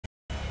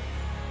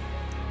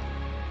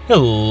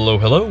Hello,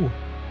 hello.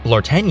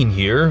 Bl'Artagnan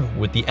here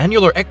with the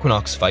Annular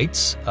Equinox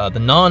fights, the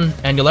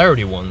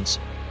non-annularity ones.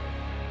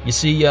 You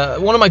see,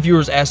 one of my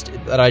viewers asked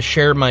that I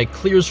share my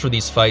clears for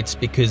these fights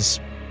because,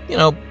 you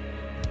know,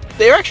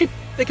 they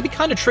can be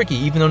kind of tricky,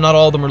 even though not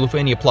all of them are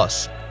Lithuania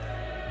Plus.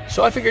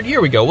 So I figured,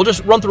 here we go, we'll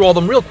just run through all of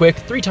them real quick,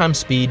 3 times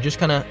speed, just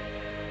kind of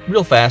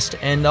real fast,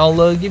 and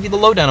I'll give you the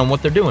lowdown on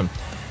what they're doing,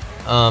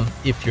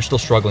 if you're still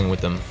struggling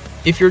with them.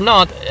 If you're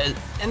not,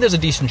 and there's a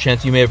decent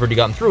chance you may have already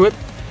gotten through it,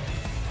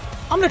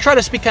 I'm going to try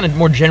to speak kind of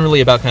more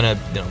generally about kind of,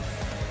 you know,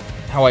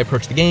 how I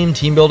approach the game,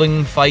 team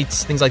building,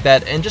 fights, things like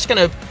that, and just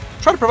kind of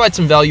try to provide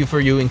some value for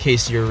you in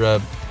case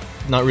you're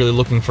not really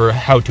looking for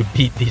how to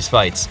beat these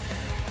fights.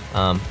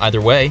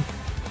 Either way.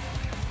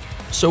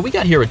 So we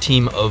got here a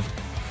team of...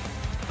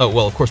 Oh,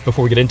 well, of course,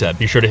 before we get into that,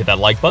 be sure to hit that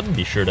like button,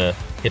 be sure to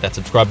hit that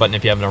subscribe button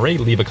if you haven't already,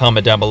 leave a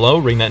comment down below,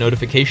 ring that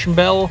notification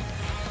bell,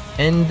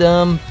 and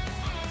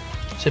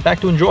sit back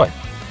to enjoy.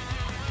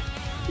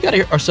 We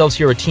got ourselves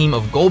here a team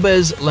of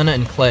Golbez, Lena,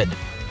 and Kled.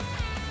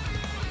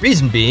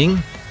 Reason being,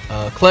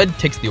 Kled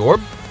takes the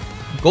orb.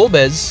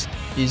 Golbez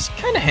is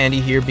kind of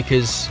handy here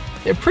because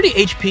they're pretty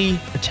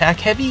HP attack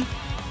heavy,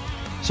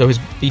 so his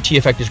BT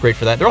effect is great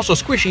for that. They're also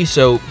squishy,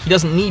 so he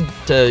doesn't need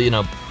to, you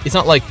know, it's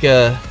not like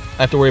I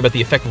have to worry about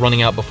the effect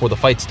running out before the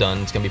fight's done.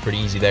 It's going to be pretty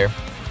easy there.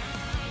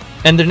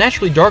 And they're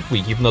naturally dark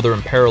weak, even though they're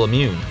Imperil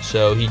immune,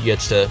 so he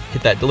gets to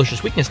hit that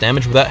delicious weakness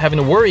damage without having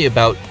to worry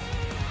about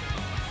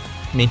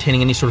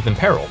maintaining any sort of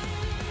imperil.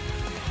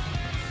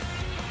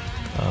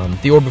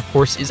 The orb, of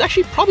course, is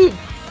actually probably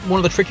one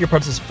of the trickier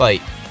parts of this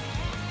fight.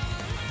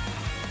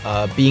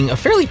 Being a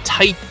fairly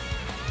tight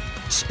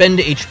spend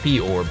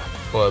HP orb,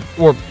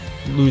 or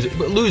lose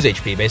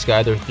HP, basically,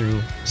 either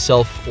through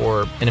self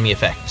or enemy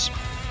effects.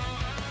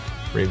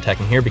 Brave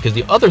attacking here, because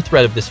the other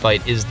threat of this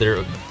fight is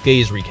their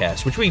gaze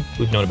recast, which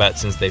we've known about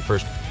since they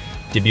first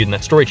debuted in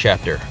that story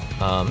chapter.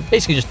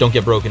 Basically, just don't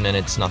get broken, and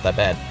it's not that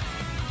bad.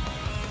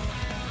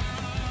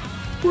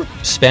 We're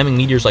spamming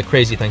meteors like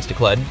crazy thanks to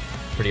Kled.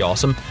 Pretty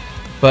awesome.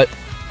 But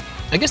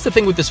I guess the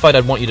thing with this fight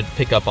I'd want you to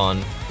pick up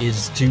on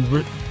is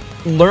to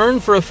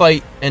learn for a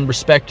fight and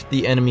respect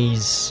the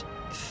enemy's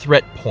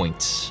threat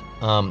points.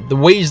 The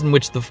ways in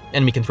which the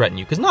enemy can threaten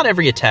you. Because not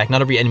every attack, not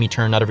every enemy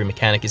turn, not every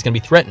mechanic is going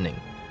to be threatening.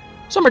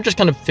 Some are just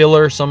kind of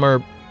filler, some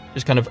are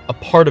just kind of a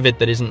part of it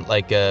that isn't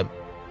like a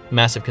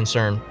massive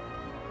concern.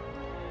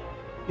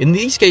 In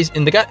the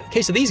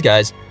case of these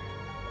guys,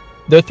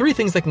 there are 3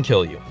 things that can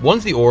kill you.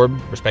 1's the orb,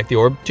 respect the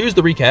orb. 2 is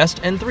the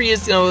recast, and 3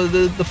 is, you know,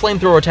 the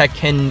flamethrower attack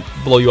can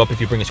blow you up if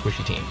you bring a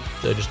squishy team.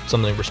 So just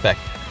something to respect.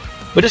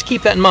 But just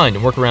keep that in mind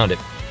and work around it.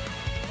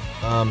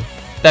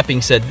 That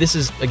being said, this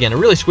is, again, a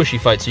really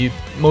squishy fight, so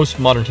most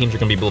modern teams are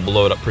going to be able to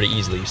blow it up pretty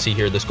easily. You see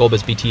here, this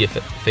Golbez BT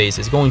phase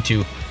is going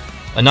to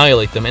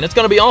annihilate them, and it's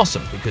going to be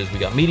awesome, because we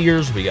got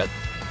meteors, we got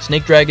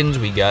snake dragons,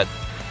 we got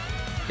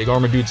big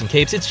armor dudes and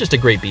capes. It's just a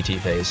great BT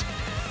phase.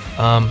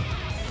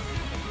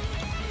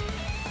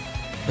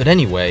 But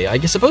anyway, I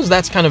suppose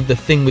that's kind of the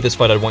thing with this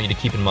fight I'd want you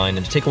to keep in mind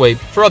and to take away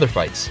for other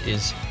fights,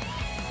 is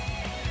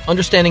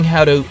understanding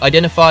how to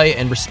identify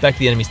and respect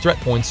the enemy's threat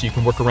points so you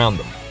can work around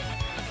them.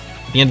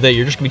 At the end of the day,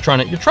 you're just going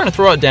to be trying to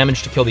throw out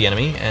damage to kill the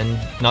enemy and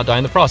not die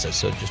in the process,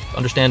 so just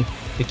understand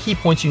the key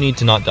points you need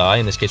to not die,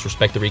 in this case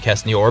respect the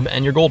recast and the orb,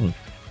 and you're golden.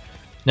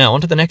 Now,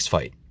 on to the next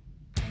fight.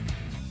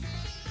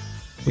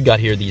 We got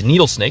here these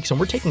Needle Snakes, and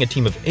we're taking a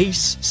team of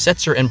Ace,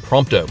 Setzer, and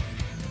Prompto.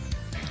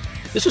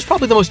 This was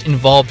probably the most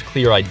involved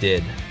clear I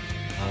did.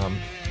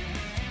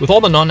 With all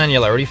the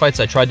non-annularity fights,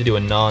 I tried to do a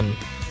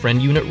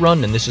non-friend unit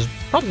run, and this is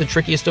probably the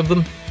trickiest of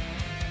them.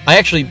 I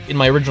actually, in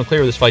my original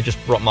clear of this fight,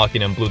 just brought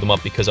Machina and blew them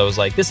up because I was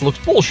like, this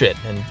looks bullshit,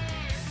 and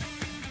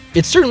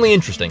it's certainly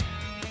interesting.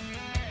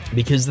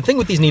 Because the thing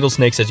with these Needle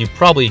Snakes, as you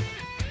probably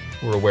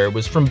were aware,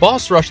 was from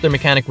Boss Rush, their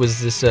mechanic was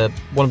this,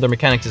 one of their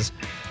mechanics is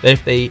that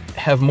if they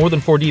have more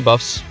than 4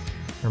 debuffs,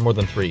 or more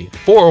than 3,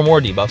 4 or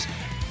more debuffs,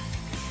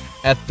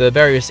 at the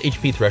various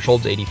HP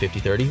thresholds, 80, 50,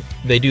 30,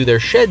 they do their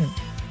Shed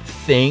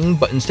thing,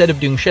 but instead of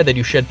doing Shed, they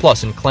do Shed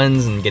Plus and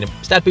Cleanse and get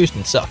a stat boost,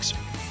 and sucks.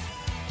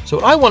 So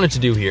what I wanted to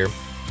do here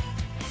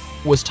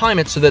was time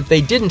it so that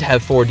they didn't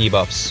have 4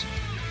 debuffs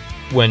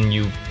when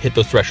you hit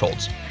those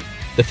thresholds.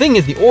 The thing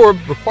is, the orb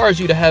requires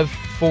you to have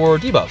 4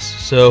 debuffs,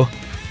 so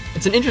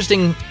it's an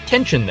interesting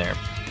tension there.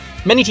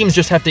 Many teams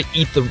just have to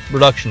eat the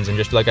reductions and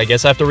just be like, I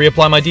guess I have to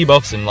reapply my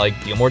debuffs and,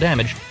 like, deal more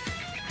damage.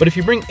 But if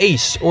you bring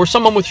Ace, or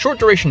someone with short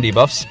duration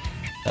debuffs,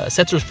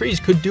 Setzer's Freeze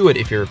could do it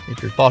if you're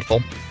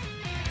thoughtful.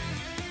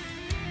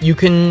 You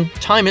can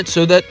time it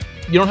so that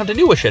you don't have to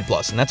do a Shed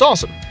Plus, and that's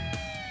awesome.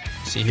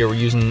 See here, we're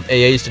using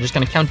AAs to just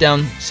kind of count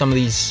down some of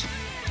these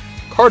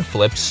card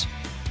flips,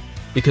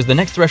 because the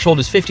next threshold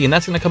is 50, and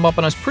that's going to come up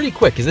on us pretty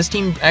quick, because this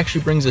team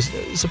actually brings a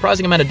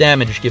surprising amount of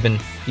damage given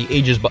the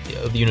ages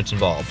of the units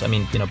involved. I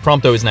mean, you know,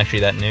 Prompto isn't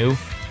actually that new,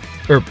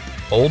 or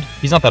old.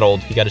 He's not that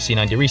old. He got his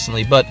C90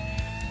 recently, but,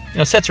 you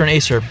know, Setzer and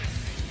Ace are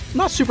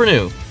not super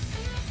new.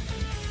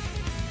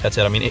 That's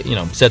it. I mean, you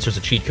know, Setzer's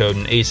a cheat code,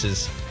 and Ace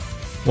is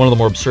one of the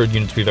more absurd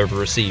units we've ever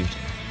received.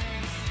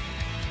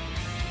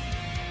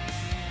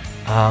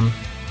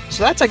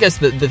 So that's, I guess,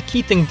 the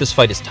key thing with this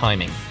fight is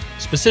timing.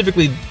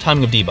 Specifically,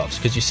 timing of debuffs.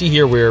 Because you see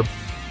here, we're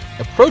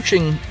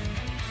approaching...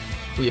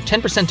 We have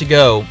 10% to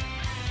go,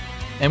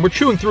 and we're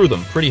chewing through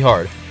them pretty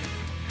hard.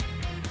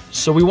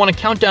 So we want to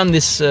count down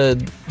this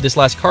this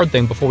last card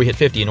thing before we hit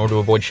 50 in order to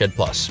avoid Shed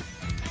Plus.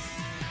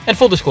 And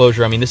full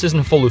disclosure, I mean, this isn't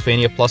a full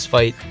Lufania Plus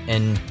fight,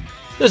 and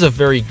there's a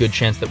very good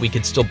chance that we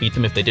could still beat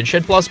them if they did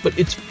Shed Plus, but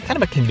it's kind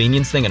of a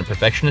convenience thing and a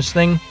perfectionist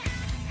thing.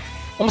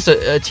 Almost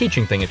a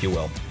teaching thing, if you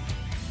will.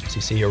 So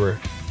you see here, we're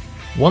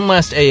one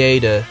last AA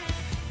to...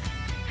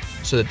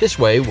 So that this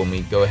way, when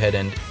we go ahead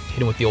and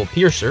hit him with the old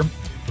Piercer,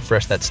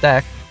 refresh that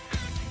stack,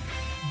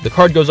 the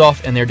card goes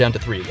off and they're down to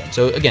 3 again.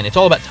 So again, it's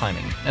all about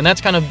timing. And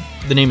that's kind of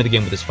the name of the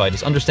game with this fight,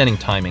 is understanding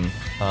timing.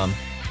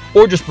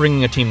 Or just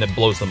bringing a team that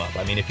blows them up.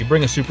 I mean, if you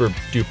bring a super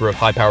duper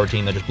high-powered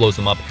team that just blows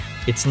them up,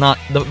 it's not...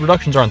 The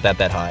reductions aren't that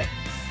high.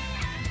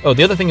 Oh,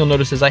 the other thing you'll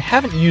notice is I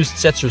haven't used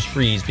Setzer's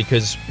Freeze,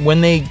 because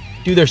when they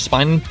do their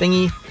spine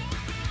thingy,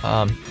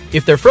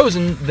 if they're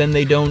frozen, then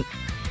they don't...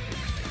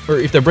 Or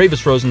if their Brave is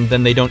frozen,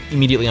 then they don't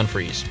immediately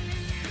unfreeze.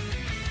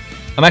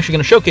 I'm actually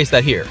going to showcase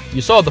that here.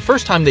 You saw the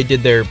first time they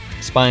did their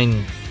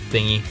spine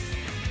thingy,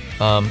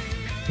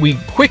 we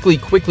quickly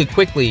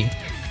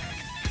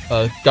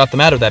got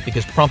them out of that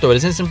because Prompto had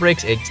his instant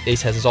breaks,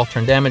 Ace has his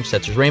off-turn damage,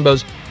 Setzer's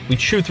Rainbows. We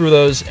chewed through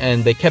those,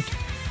 and they kept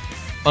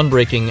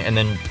unbreaking and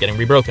then getting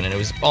rebroken, and it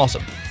was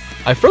awesome.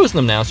 I've frozen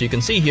them now, so you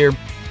can see here,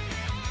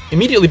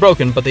 immediately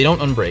broken, but they don't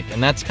unbreak,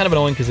 and that's kind of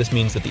annoying because this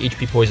means that the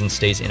HP poison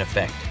stays in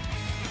effect.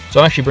 So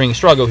I'm actually bringing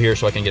Strago here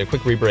so I can get a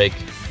quick rebreak.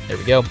 There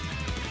we go.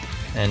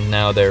 And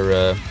now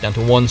they're down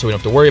to 1, so we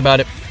don't have to worry about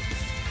it.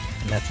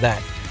 And that's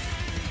that.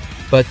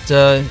 But,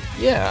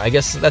 yeah, I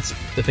guess that's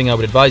the thing I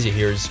would advise you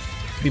here is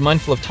be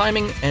mindful of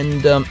timing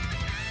and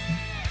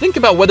think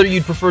about whether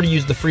you'd prefer to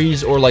use the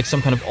freeze or like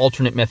some kind of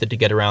alternate method to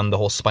get around the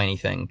whole spiny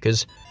thing.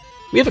 Because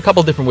we have a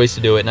couple different ways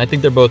to do it, and I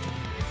think they're both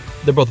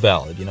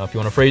valid. You know, if you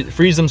want to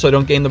freeze them so I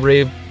don't gain the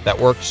Brave, that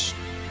works.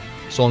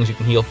 So long as you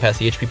can heal past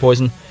the HP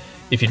poison.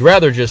 If you'd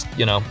rather just,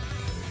 you know,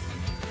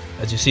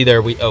 as you see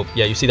there, oh,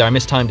 yeah, you see there, I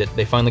mistimed it.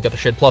 They finally got the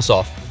Shed Plus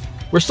off.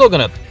 We're still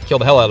going to kill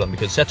the hell out of them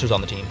because Setzer's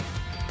on the team.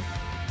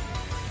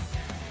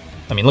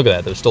 I mean, look at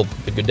that. There's still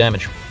good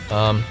damage.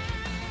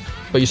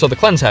 But you saw the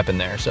cleanse happen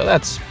there, so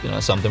that's, you know,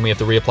 something. We have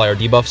to reapply our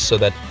debuffs so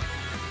that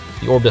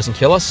the orb doesn't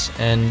kill us,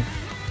 and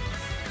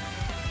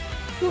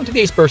go into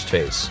the Ace Burst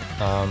phase.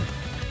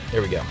 There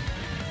we go.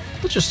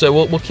 Let's just,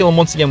 we'll kill him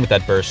once again with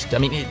that burst. I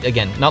mean,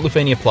 again, not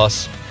Lufania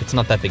Plus. It's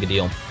not that big a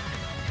deal.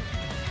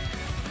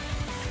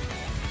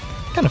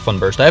 Kind of fun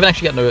burst. I haven't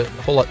actually gotten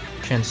a whole lot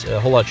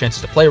of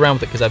chances to play around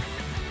with it because I've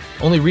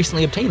only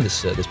recently obtained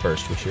this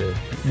burst, which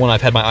one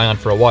I've had my eye on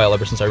for a while,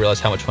 ever since I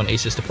realized how much fun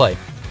Ace is to play.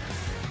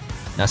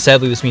 Now,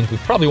 sadly, this means we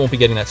probably won't be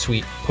getting that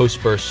sweet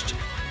post-burst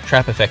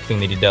trap effect thing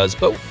that he does,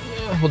 but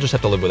we'll just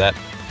have to live with that.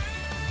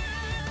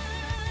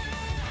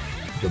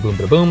 Ba-boom,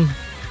 ba-boom.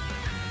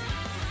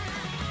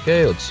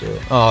 Okay, let's...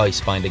 oh, he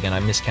spined again. I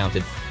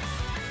miscounted.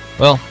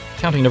 Well,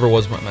 counting never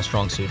was my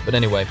strong suit, but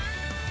anyway.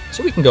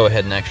 So we can go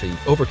ahead and actually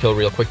overkill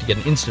real quick to get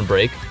an instant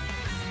break.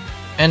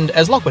 And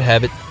as luck would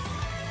have it,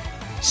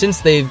 since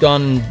they've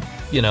gone,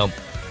 you know,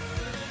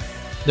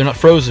 they're not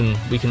frozen,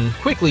 we can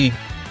quickly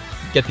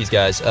get these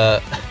guys.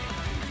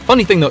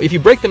 Funny thing, though, if you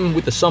break them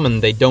with the summon,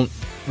 they don't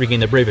regain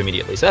their Brave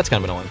immediately, so that's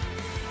kind of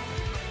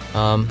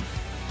annoying.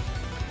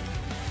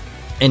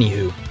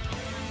 Anywho.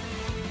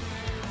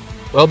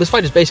 Well, this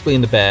fight is basically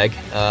in the bag.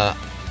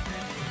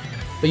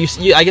 But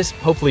I guess,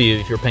 hopefully,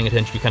 if you're paying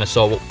attention, you kind of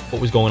saw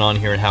what was going on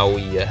here and how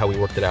we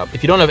worked it out.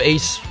 If you don't have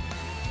Ace,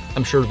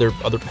 I'm sure there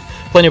are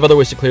plenty of other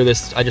ways to clear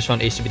this. I just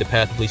found Ace to be the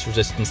path of least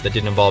resistance that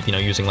didn't involve, you know,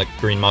 using, like,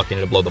 Green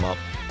Machina to blow them up.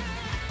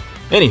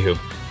 Anywho,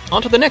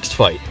 on to the next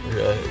fight.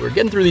 We're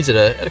getting through these at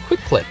a quick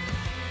clip.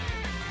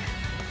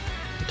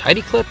 A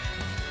tidy clip?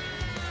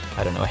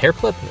 I don't know, a hair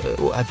clip?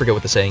 I forget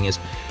what the saying is.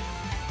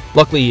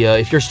 Luckily,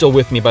 if you're still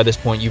with me by this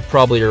point, you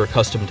probably are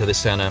accustomed to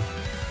this kind of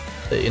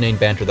inane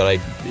banter that I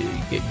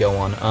go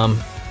on.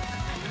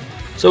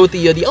 So with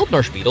the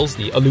Eldnarsh Beetles,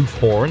 the Aloof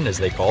Horn, as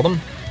they call them,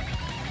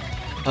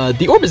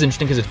 the orb is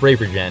interesting because it's Brave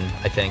Regen,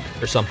 I think,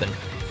 or something.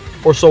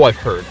 Or so I've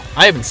heard.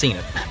 I haven't seen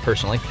it,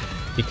 personally,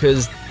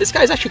 because this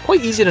guy's actually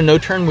quite easy to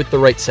no-turn with the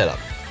right setup.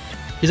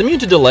 He's immune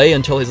to delay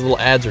until his little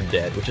ads are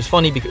dead, which is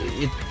funny,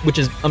 which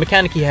is a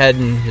mechanic he had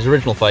in his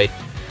original fight,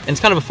 and it's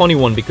kind of a funny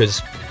one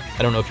because,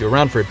 I don't know if you're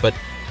around for it, but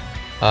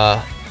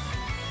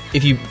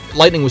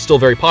Lightning was still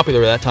very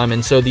popular at that time,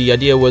 and so the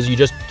idea was you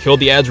just killed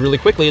the ads really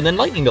quickly and then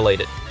Lightning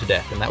delayed it to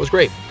death, and that was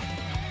great.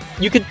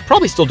 You could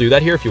probably still do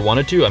that here if you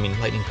wanted to. I mean,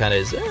 Lightning kind of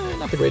is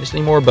not the greatest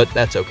anymore, but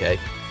that's okay.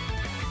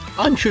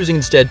 I'm choosing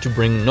instead to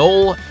bring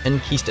Null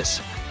and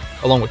Keistis,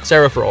 along with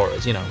Sarah for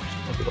auras, you know,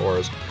 with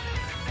auras.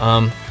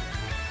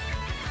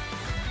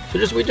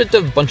 So we just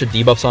have a bunch of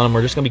debuffs on him.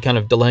 We're just going to be kind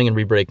of delaying and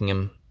re-breaking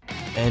him.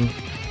 And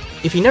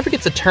if he never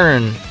gets a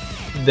turn,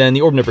 then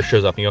the orb never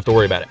shows up and you have to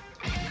worry about it.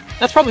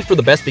 That's probably for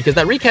the best because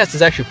that recast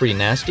is actually pretty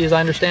nasty as I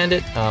understand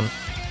it.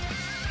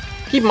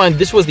 Keep in mind,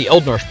 this was the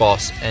Eldnarsh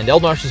boss, and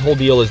Eldnarsh's whole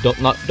deal is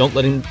not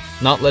letting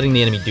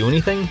the enemy do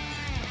anything.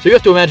 So you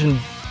have to imagine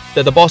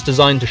that the boss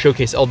designed to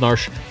showcase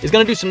Eldnarsh is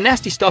going to do some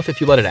nasty stuff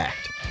if you let it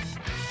act.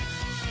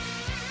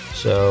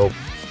 So,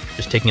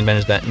 just taking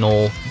advantage of that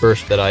null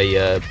burst that I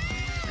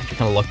actually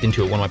kind of lucked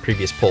into at one of my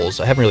previous pulls.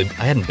 I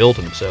hadn't built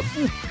him, so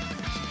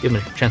give him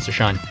a chance to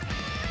shine.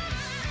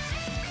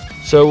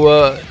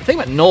 So, the thing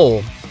about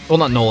null, well,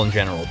 not null in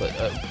general, but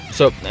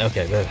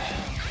okay, the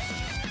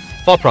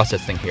thought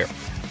process thing here.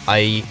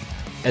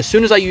 As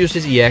soon as I used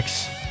his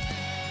EX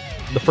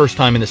the first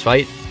time in this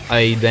fight,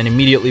 I then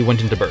immediately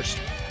went into burst.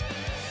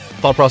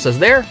 Thought process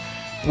there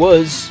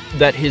was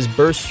that his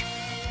burst,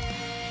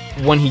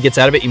 when he gets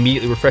out of it,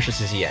 immediately refreshes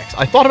his EX.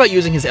 I thought about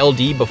using his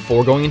LD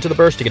before going into the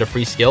burst to get a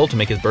free skill to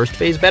make his burst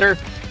phase better,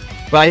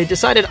 but I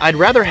decided I'd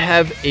rather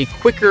have a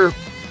quicker,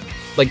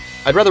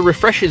 I'd rather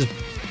refresh his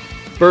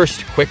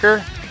burst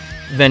quicker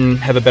than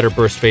have a better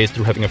burst phase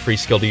through having a free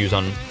skill to use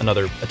on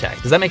another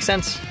attack. Does that make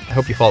sense? I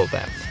hope you followed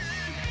that.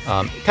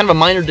 Kind of a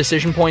minor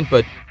decision point,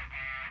 but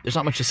there's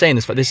not much to say in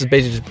this fight. This is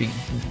basically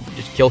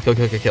just kill.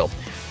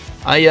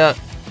 I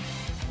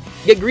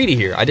get greedy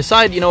here. I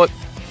decide, you know what?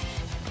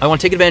 I want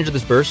to take advantage of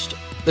this burst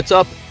that's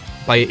up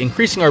by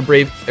increasing our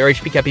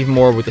HP cap even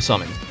more with the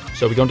summon.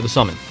 So we go into the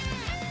summon.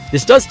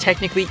 This does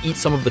technically eat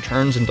some of the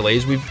turns and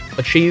delays we've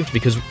achieved,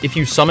 because if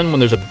you summon when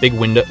there's a big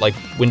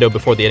window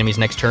before the enemy's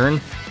next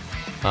turn,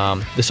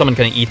 the summon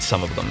kind of eats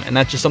some of them, and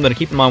that's just something to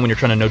keep in mind when you're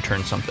trying to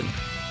no-turn something.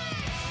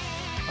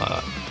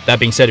 That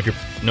being said, if you're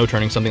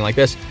no-turning something like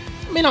this,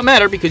 it may not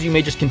matter, because you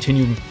may just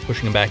continue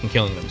pushing them back and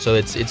killing them, so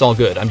it's all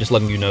good. I'm just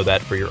letting you know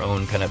that for your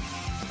own kind of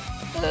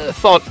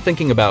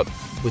thinking about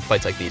with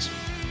fights like these,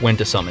 when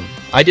to summon.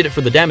 I did it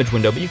for the damage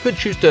window, but you could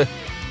choose to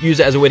use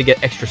it as a way to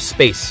get extra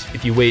space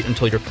if you wait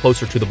until you're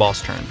closer to the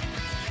boss turn.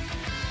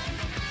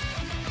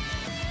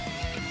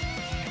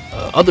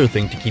 Other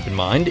thing to keep in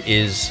mind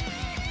is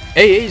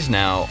AAs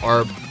now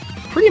are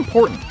pretty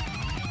important.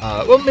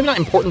 Well, maybe not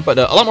important, but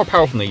a lot more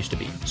powerful than they used to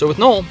be. So with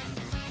Null,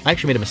 I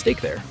actually made a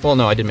mistake there. Well,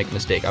 no, I did make a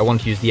mistake. I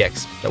wanted to use the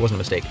X. That wasn't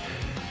a mistake.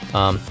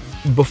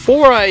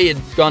 Before I had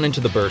gone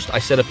into the burst, I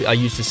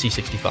used the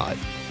C65.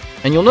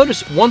 And you'll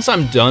notice once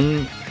I'm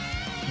done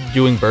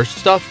doing burst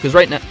stuff, because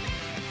right now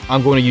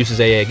I'm going to use his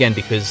AA again,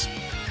 because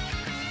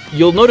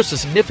you'll notice a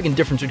significant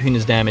difference between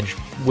his damage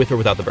with or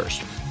without the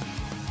burst.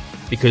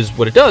 Because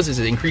what it does is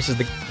it increases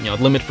the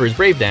limit for his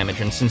Brave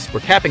damage, and since we're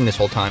capping this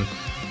whole time,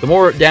 the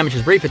more damage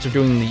his Brave hits are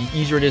doing, the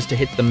easier it is to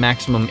hit the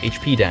maximum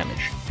HP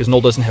damage, because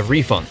Null doesn't have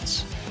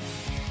refunds.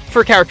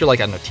 For a character like,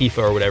 I don't know,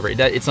 Tifa or whatever,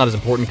 it's not as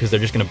important because they're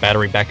just going to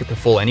battery back up to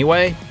full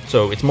anyway,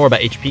 so it's more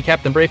about HP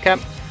cap than Brave cap.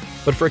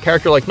 But for a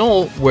character like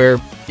Null, where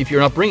if you're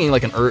not bringing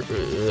like a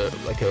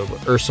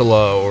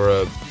Ursula or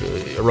a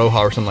Roja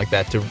or something like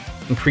that to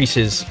increase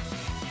his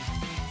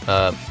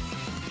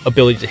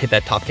ability to hit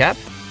that top cap,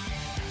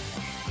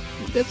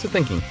 that's the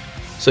thinking.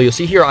 So you'll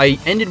see here I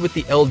ended with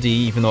the LD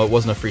even though it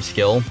wasn't a free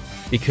skill,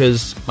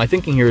 because my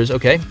thinking here is,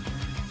 okay,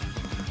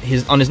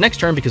 on his next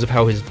turn, because of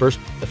how his burst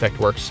effect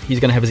works, he's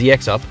going to have his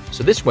EX up,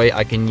 so this way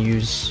I can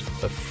use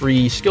a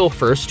free skill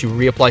first to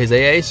reapply his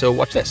AA, so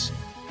watch this.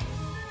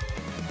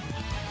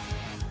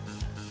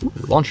 Ooh,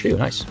 launch 2,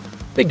 nice.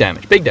 Big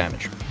damage, big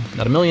damage.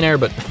 Not a millionaire,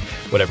 but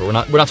whatever. We're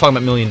not talking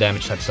about million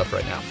damage type stuff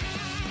right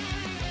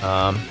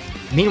now.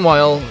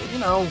 Meanwhile,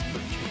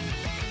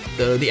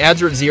 the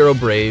adds are at 0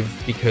 Brave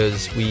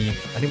because I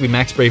think we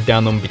max Brave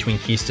down them between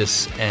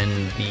Keistis and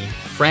the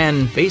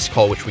Fran base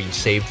call, which we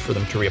saved for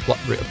them to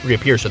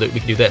reappear so that we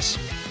can do this.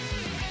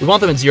 We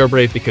want them at 0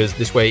 Brave because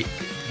this way,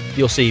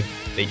 you'll see,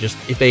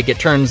 if they get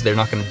turns, they're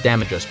not going to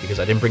damage us because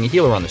I didn't bring a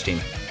healer on this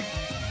team.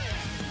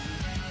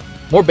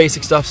 More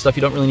basic stuff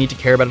you don't really need to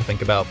care about or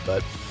think about,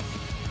 but,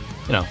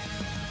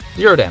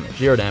 0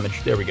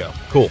 damage, there we go,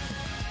 cool.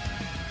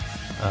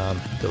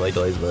 Delay,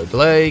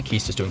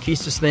 Keistis doing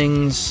Keistis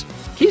things.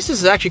 Keistis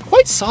is actually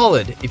quite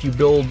solid if you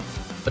build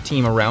a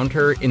team around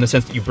her, in the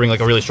sense that you bring like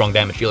a really strong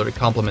damage dealer to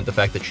complement the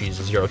fact that she's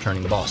a 0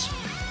 turning the boss.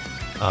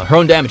 Her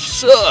own damage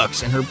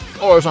sucks, and her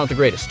auras aren't the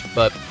greatest,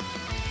 but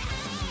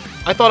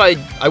I thought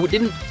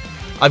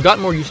I've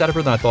gotten more use out of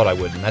her than I thought I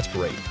would, and that's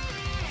great.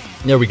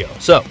 There we go.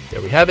 So, there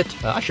we have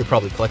it. I should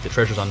probably collect the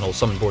treasures on Null's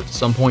summon boards at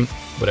some point.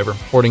 Whatever.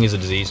 Hoarding is a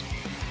disease.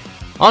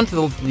 On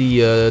to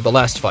the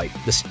last fight.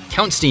 This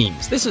Count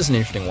Steams. This is an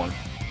interesting one.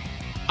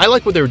 I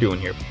like what they were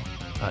doing here,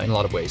 in a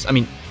lot of ways. I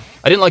mean,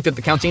 I didn't like that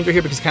the Count Steams are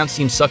here because Count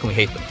Steams suck and we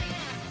hate them.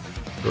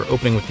 We're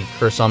opening with the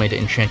Kurasame to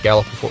enchant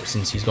Galuf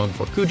since he's going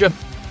before Kuja.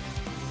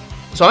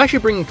 So I'm actually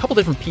bringing a couple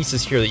different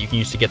pieces here that you can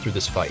use to get through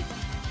this fight.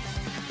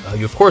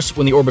 You, of course,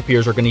 when the orb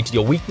appears, are going to need to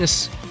deal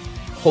weakness,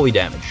 holy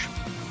damage.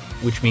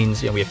 Which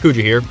means, we have Kuja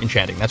here,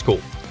 enchanting. That's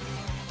cool.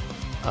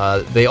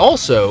 They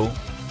also,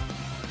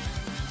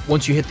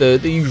 once you hit the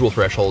usual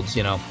thresholds,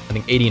 I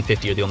think 80 and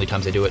 50 are the only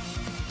times they do it,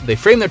 they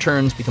frame their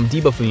turns, become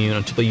debuff immune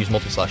until they use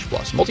Multi-Slash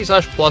Plus.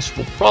 Multi-Slash Plus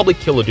will probably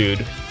kill a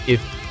dude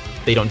if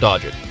they don't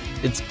dodge it.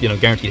 It's,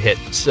 guaranteed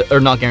hit, or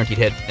not guaranteed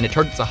hit, and it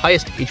targets the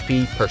highest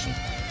HP person.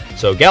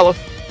 So Galuf,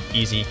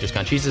 easy, just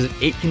kind of cheeses it.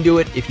 8 can do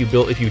it if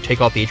you take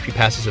off the HP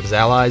passes of his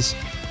allies.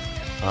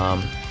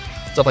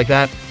 Stuff like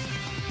that.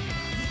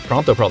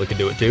 Prompto probably could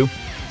do it too.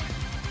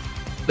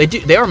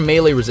 They are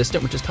melee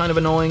resistant, which is kind of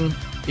annoying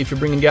if you're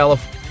bringing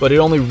Galuf, but it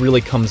only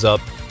really comes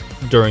up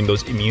during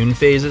those immune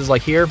phases,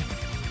 like here.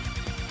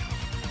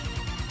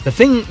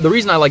 The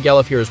reason I like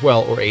Galuf here as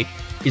well, or 8,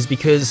 is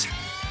because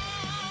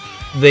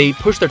they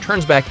push their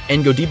turns back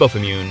and go debuff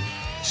immune,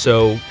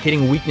 so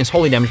hitting weakness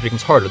holy damage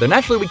becomes harder. They're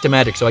naturally weak to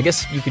magic, so I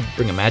guess you could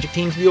bring a magic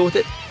team to deal with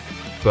it,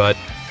 but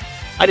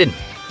I didn't.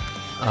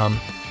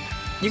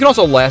 You can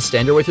also last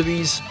stand your way through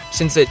these.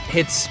 Since it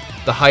hits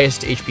the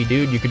highest HP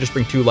dude, you could just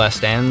bring 2 last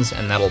stands,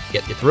 and that'll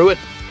get you through it.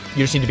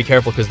 You just need to be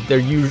careful, because they're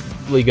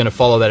usually going to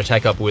follow that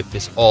attack up with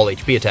this all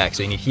HP attack,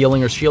 so you need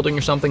healing or shielding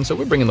or something, so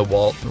we're bringing the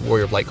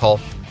Warrior of Light Call.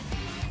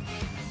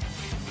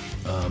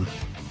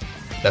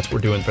 That's what we're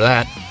doing for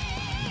that.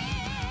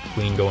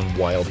 Queen going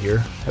wild here.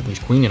 Haven't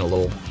used Queen in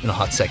a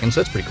hot second, so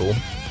that's pretty cool.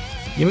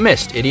 You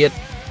missed, idiot.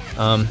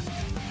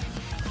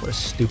 What a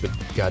stupid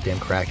goddamn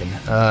Kraken.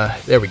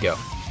 There we go.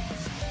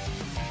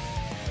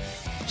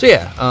 So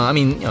yeah, I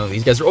mean, you know,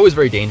 these guys are always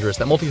very dangerous.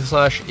 That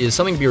multi-slash is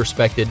something to be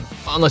respected,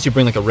 unless you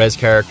bring like a res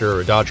character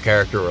or a dodge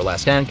character or a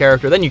last stand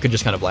character, then you could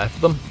just kind of laugh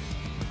at them.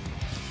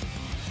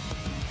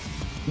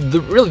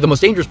 Really, the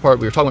most dangerous part,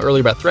 we were talking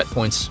earlier about threat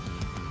points,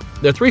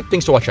 there are 3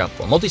 things to watch out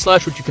for.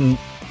 Multi-slash, which you can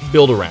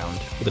build around,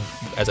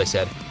 as I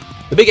said.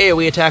 The big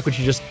AoE attack, which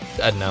you just,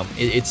 I don't know,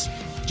 it's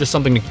just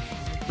something to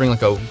bring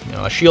like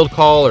a shield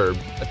call or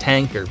a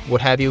tank or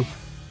what have you.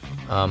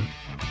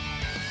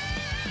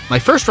 My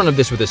first run of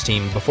this with this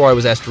team, before I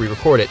was asked to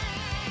re-record it,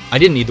 I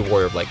didn't need the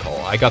Warrior of Light Call.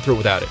 I got through it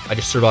without it. I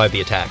just survived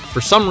the attack.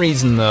 For some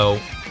reason, though,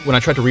 when I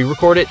tried to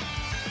re-record it,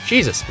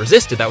 Jesus,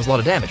 resisted, that was a lot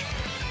of damage.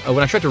 When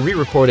I tried to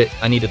re-record it,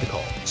 I needed the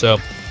call. So,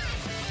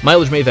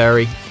 mileage may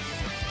vary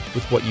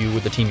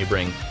with the team you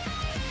bring.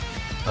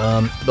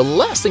 The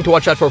last thing to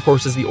watch out for, of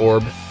course, is the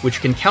Orb,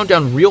 which can count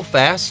down real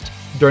fast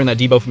during that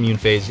debuff immune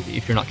phase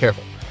if you're not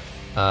careful.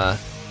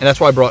 And that's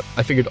why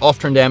I figured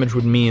off-turn damage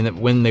would mean that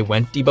when they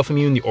went debuff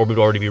immune, the Orb would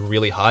already be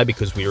really high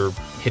because we were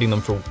hitting them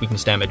for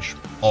weakness damage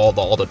all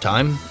the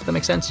time, if that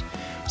makes sense.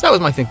 So that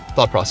was my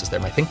thought process there.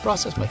 My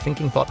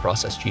thinking thought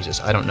process. Jesus,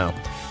 I don't know.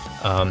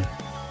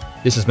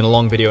 This has been a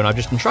long video, and I've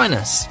just been trying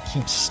to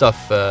keep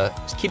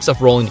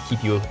stuff rolling to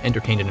keep you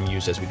entertained and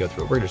amused as we go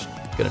through it. We're just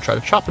going to try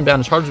to chop them down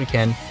as hard as we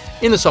can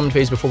in the summon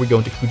phase before we go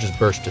into Kuja's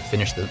Burst to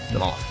finish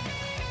them off.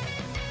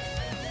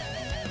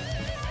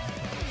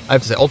 I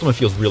have to say, Ultima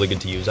feels really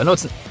good to use. I know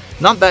it's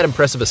not that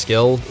impressive a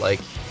skill. Like,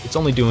 it's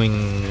only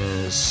doing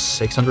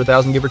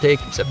 600,000, give or take,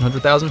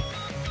 700,000,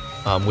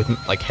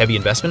 with like heavy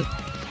investment.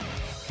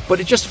 But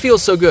it just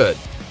feels so good,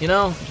 you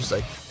know? Just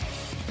like,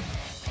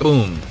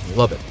 boom,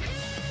 love it.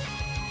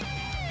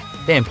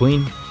 Damn,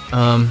 Queen.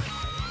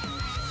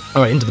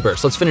 Alright, into the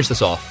burst. Let's finish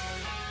this off.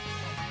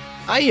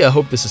 I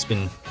hope this has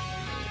been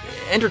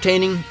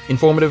entertaining,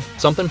 informative,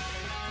 something.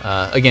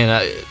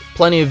 Again,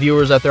 plenty of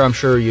viewers out there, I'm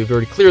sure you've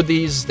already cleared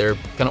these. They're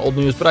kind of old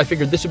news, but I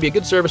figured this would be a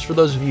good service for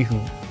those of you who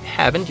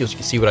haven't. You'll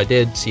see what I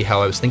did, see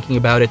how I was thinking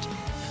about it.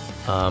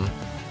 And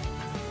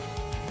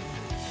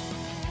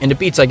it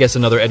beats, I guess,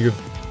 another Edgar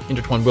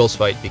Intertwined Wills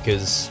fight,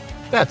 because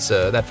that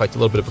fight's a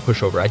little bit of a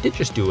pushover. I did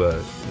just do a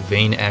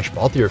Vayne Ash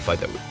Balthier fight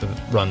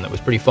run that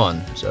was pretty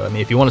fun. So, I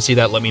mean, if you want to see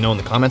that, let me know in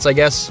the comments, I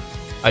guess.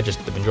 I just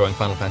have been enjoying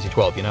Final Fantasy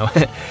XII, you know?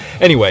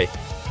 Anyway,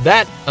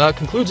 that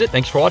concludes it.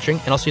 Thanks for watching,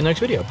 and I'll see you in the next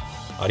video.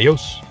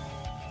 Adios.